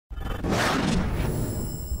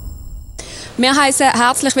Wir heißen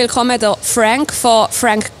herzlich willkommen der Frank von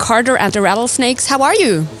Frank Carter and the Rattlesnakes. How are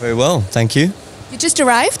you? Very well, thank you. You just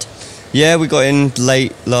arrived? Yeah, we got in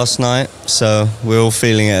late last night, so we're all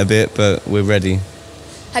feeling it a bit, but we're ready.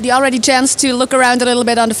 Had you already chance to look around a little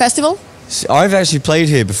bit on the festival? I've actually played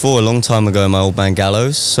here before a long time ago in my old band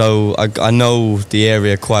Gallows, so I know the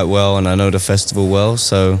area quite well and I know the festival well,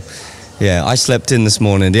 so yeah, I slept in this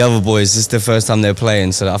morning. The other boys, this is the first time they're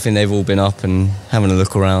playing, so I think they've all been up and having a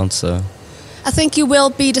look around, so... I think you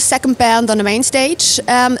will be the second band on the main stage.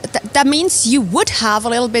 That means you would have a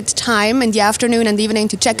little bit time in the afternoon and evening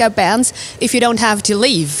to check out bands if you don't have to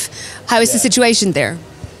leave. How is the situation there?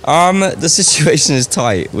 The situation is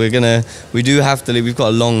tight. We do have to leave. We've got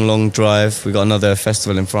a long drive. We've got another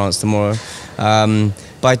festival in France tomorrow.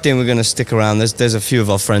 But I think we're going to stick around. There's a few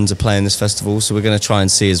of our friends are playing this festival, so we're going to try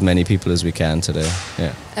and see as many people as we can today.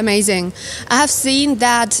 Yeah. Amazing. I have seen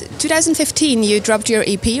that 2015 you dropped your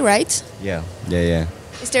EP, right? Yeah.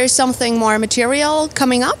 Is there something more material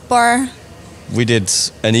coming up, or? We did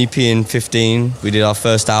an EP in 2015. We did our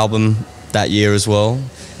first album that year as well,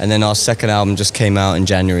 and then our second album just came out in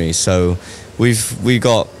January. So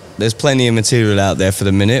there's plenty of material out there for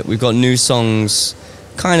the minute. We've got new songs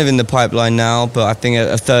kind of in the pipeline now, but I think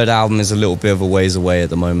a third album is a little bit of a ways away at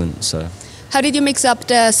the moment. So, how did you mix up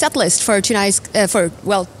the set list for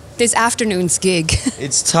this afternoon's gig?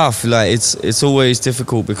 It's tough. Like it's always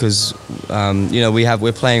difficult because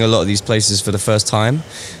we're playing a lot of these places for the first time.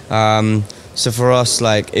 So for us,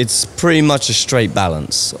 like it's pretty much a straight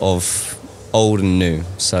balance of old and new.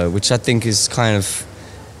 So which I think is kind of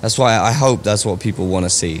that's why I hope that's what people want to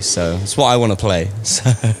see. So it's what I want to play.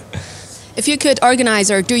 So. If you could organize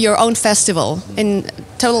or do your own festival in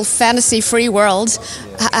total fantasy-free world,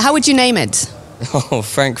 how would you name it? Oh,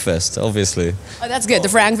 Frankfest, obviously. Oh, that's good, the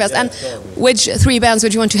Frankfest. And which three bands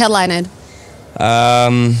would you want to headline it?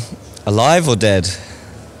 Alive or dead?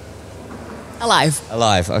 Alive.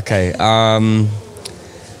 Alive, okay.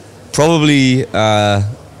 Probably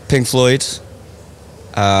Pink Floyd,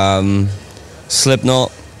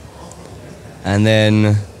 Slipknot, and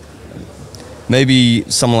then maybe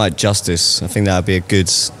someone like Justice. I think that would be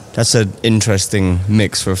that's an interesting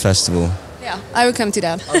mix for a festival. Yeah, I would come to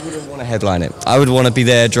that. I wouldn't want to headline it. I would want to be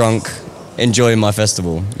there drunk, enjoying my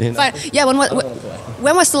festival. You know? Fine. Yeah,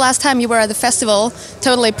 when was the last time you were at the festival,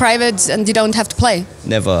 totally private and you don't have to play?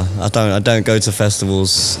 Never. I don't go to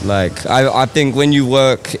festivals. Like I think when you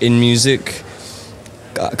work in music,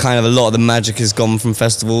 kind of a lot of the magic is gone from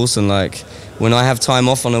festivals, and like when I have time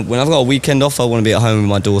off when I've got a weekend off, I want to be at home with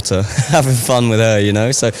my daughter, having fun with her, you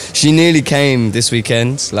know. So she nearly came this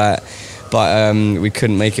weekend, but we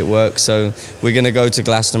couldn't make it work. So we're going to go to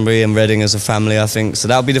Glastonbury and Reading as a family, I think. So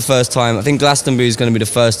that'll be the first time. I think Glastonbury is going to be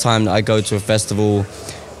the first time that I go to a festival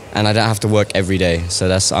and I don't have to work every day.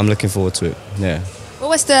 So I'm looking forward to it. Yeah. What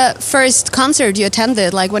was the first concert you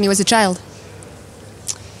attended, like when you was a child?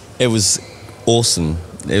 It was awesome.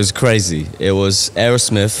 It was crazy. It was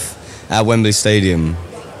Aerosmith at Wembley Stadium.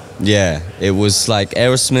 Yeah, it was like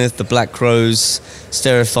Aerosmith, the Black Crowes,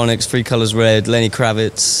 Stereophonics, Three Colors Red, Lenny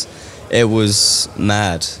Kravitz. It was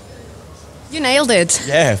mad. You nailed it.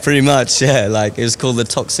 Yeah, pretty much, yeah. Like, it was called the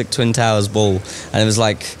Toxic Twin Towers Ball. And it was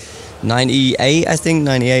like 98, I think,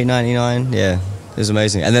 98, 99. Yeah, it was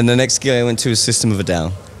amazing. And then the next gig I went to was System of a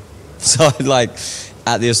Down. So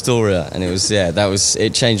at the Astoria, and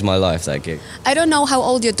it changed my life, that gig. I don't know how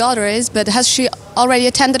old your daughter is, but has she already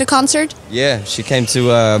attended a concert? Yeah, she came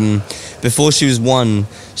to, before she was 1,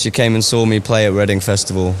 she came and saw me play at Reading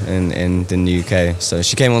Festival in the UK. So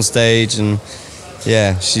she came on stage and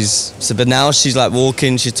yeah, but now she's like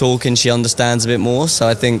walking, she's talking, she understands a bit more. So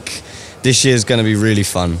I think this year's going to be really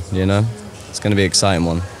fun, you know? It's going to be an exciting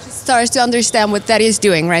one. Starts to understand what Daddy is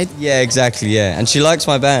doing, right? Yeah, exactly, yeah. And she likes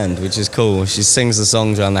my band, which is cool. She sings the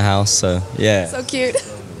songs around the house, so yeah. So cute.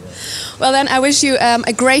 Well then, I wish you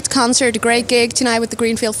a great concert, a great gig tonight with the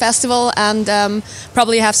Greenfield Festival, and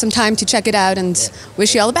probably have some time to check it out, and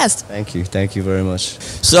wish you all the best. Thank you very much.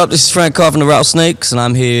 What's up, this is Frank Carver from the Rattlesnakes, and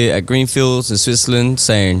I'm here at Greenfield in Switzerland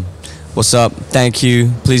saying, what's up, thank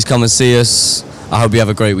you, please come and see us. I hope you have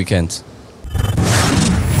a great weekend.